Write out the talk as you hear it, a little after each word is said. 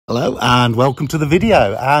Hello and welcome to the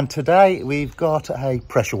video, and today we've got a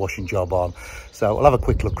pressure washing job on, so we'll have a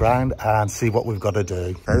quick look around and see what we've got to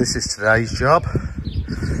do. So this is today's job.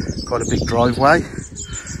 Quite a big driveway,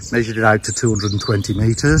 measured it out to 220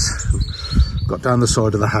 metres. Got down the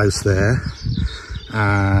side of the house there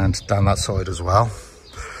and down that side as well.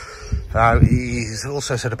 Now he's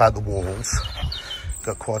also said about the walls,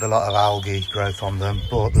 got quite a lot of algae growth on them,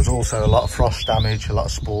 but there's also a lot of frost damage, a lot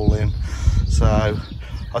of spalling. So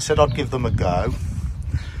I said I'd give them a go,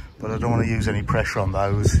 but I don't want to use any pressure on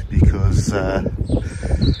those because I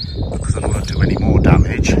don't want to do any more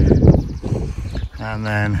damage. And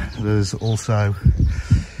then there's also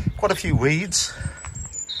quite a few weeds,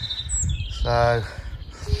 so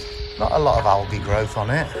not a lot of algae growth on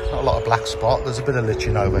it, not a lot of black spot. There's a bit of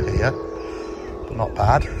lichen over here, but not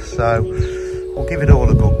bad. So we'll give it all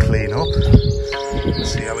a good clean up and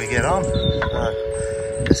see how we get on.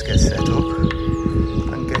 Let's get set up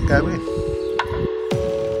and get going.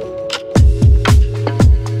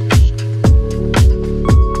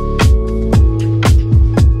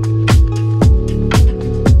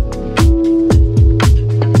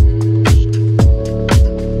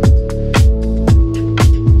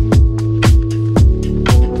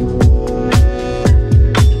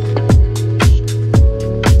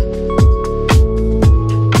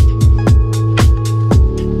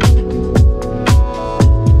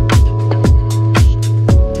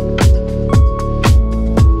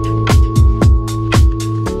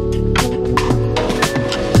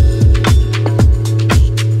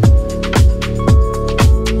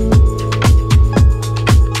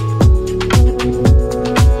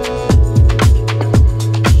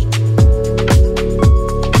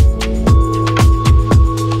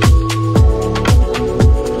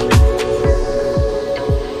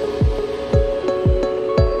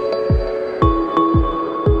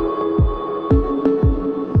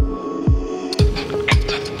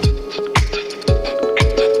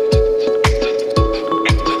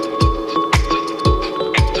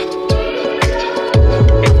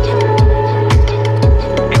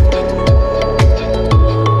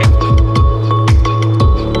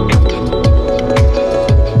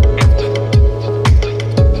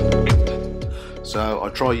 So I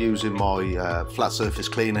try using my flat surface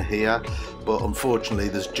cleaner here, but unfortunately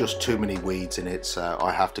there's just too many weeds in it, so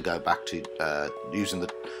I have to go back to using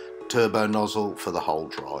the turbo nozzle for the whole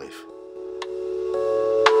drive.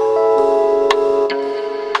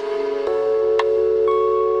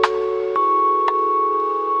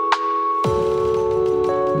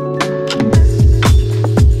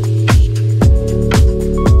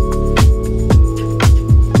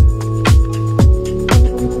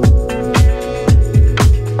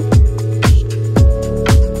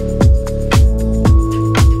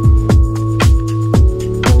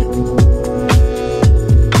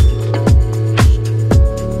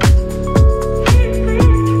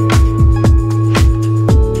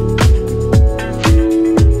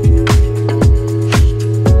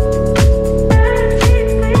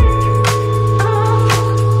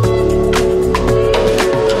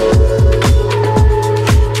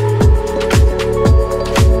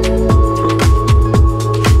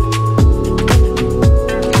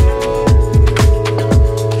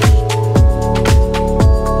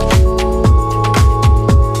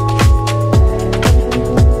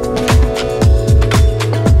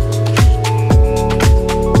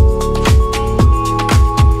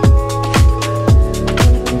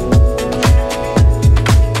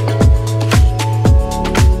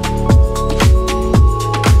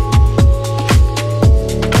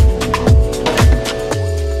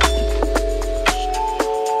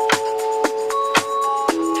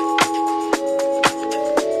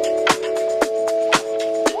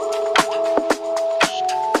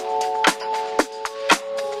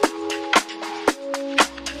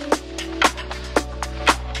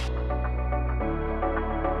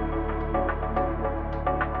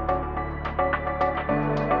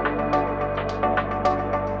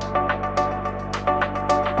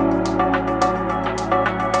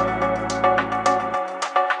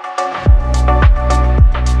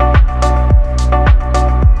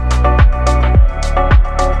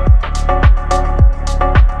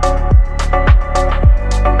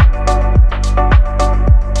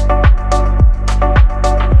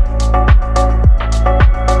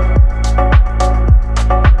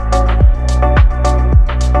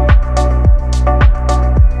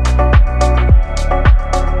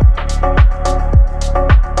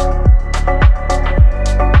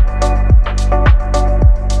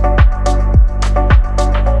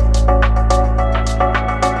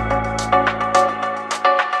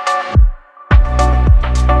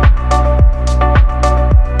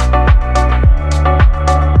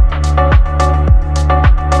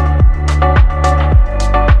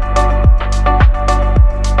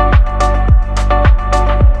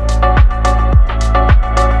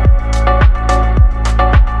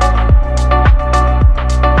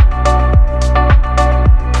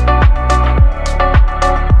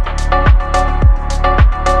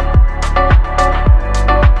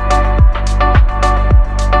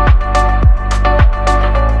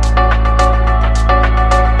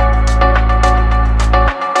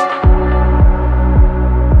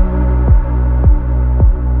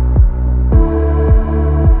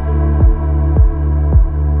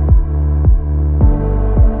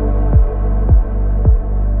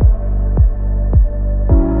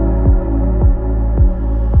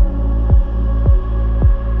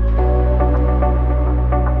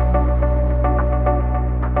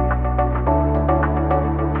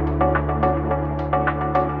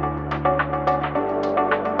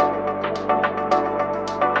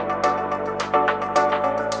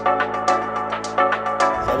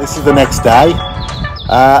 this is the next day.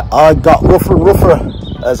 I got rougher and rougher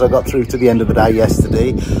as I got through to the end of the day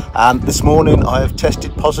yesterday, and this morning I have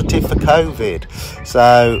tested positive for COVID.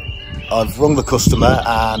 So I've rung the customer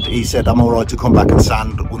and he said I'm all right to come back and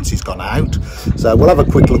sand once he's gone out. So we'll have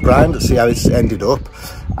a quick look round and see how it's ended up,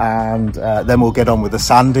 and then we'll get on with the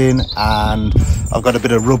sanding. And I've got a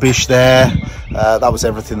bit of rubbish there. That was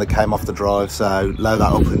everything that came off the drive, so load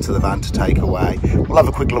that up into the van to take away. We'll have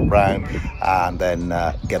a quick look round and then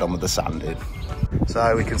get on with the sanding.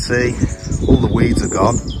 So we can see all the weeds are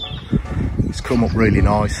gone. It's come up really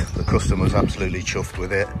nice. The customer's absolutely chuffed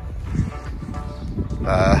with it.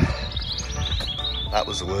 That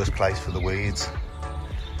was the worst place for the weeds.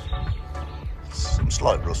 Some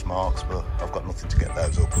slight rust marks, but I've got nothing to get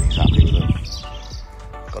those up, and he's happy with them.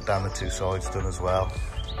 Got down the two sides done as well.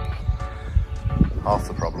 Half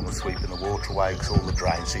the problem was sweeping the water away because all the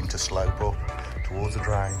drains seem to slope up towards the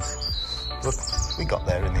drains. But we got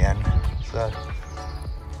there in the end, so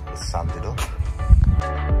let's sand it up.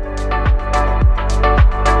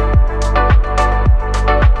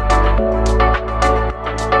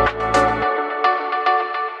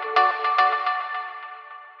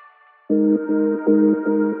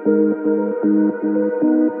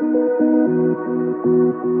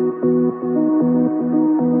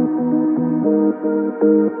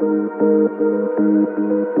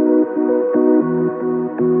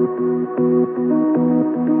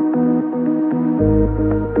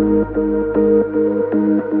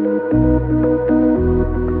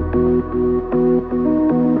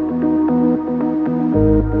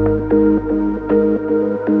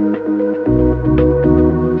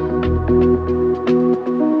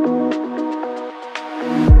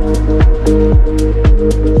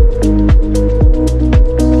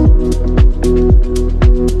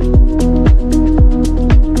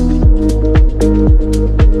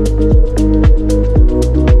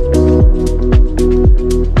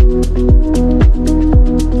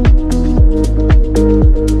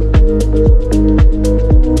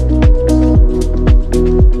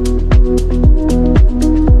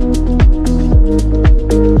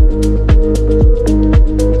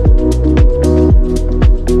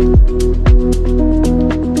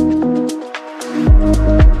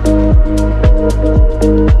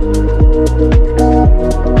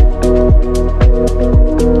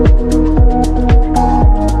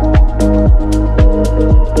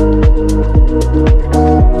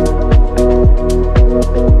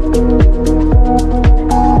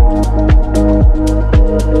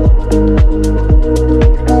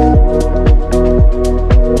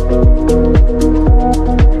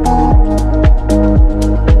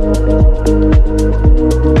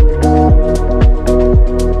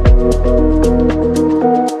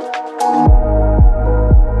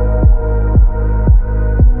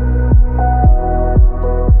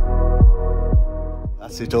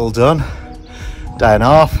 It all done. Day and a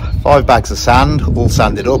half, 5 bags of sand, all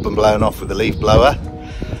sanded up and blown off with the leaf blower.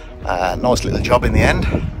 Nice little job in the end.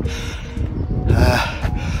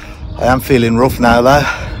 I am feeling rough now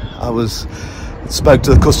though. Spoke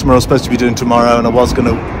to the customer I was supposed to be doing tomorrow, and I was going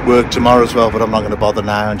to work tomorrow as well, but I'm not going to bother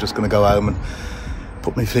now. I'm just going to go home and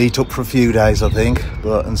put my feet up for a few days, I think,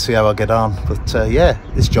 and see how I get on. But yeah,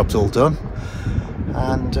 this job's all done,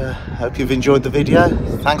 and hope you've enjoyed the video.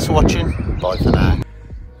 Thanks for watching. Bye for now.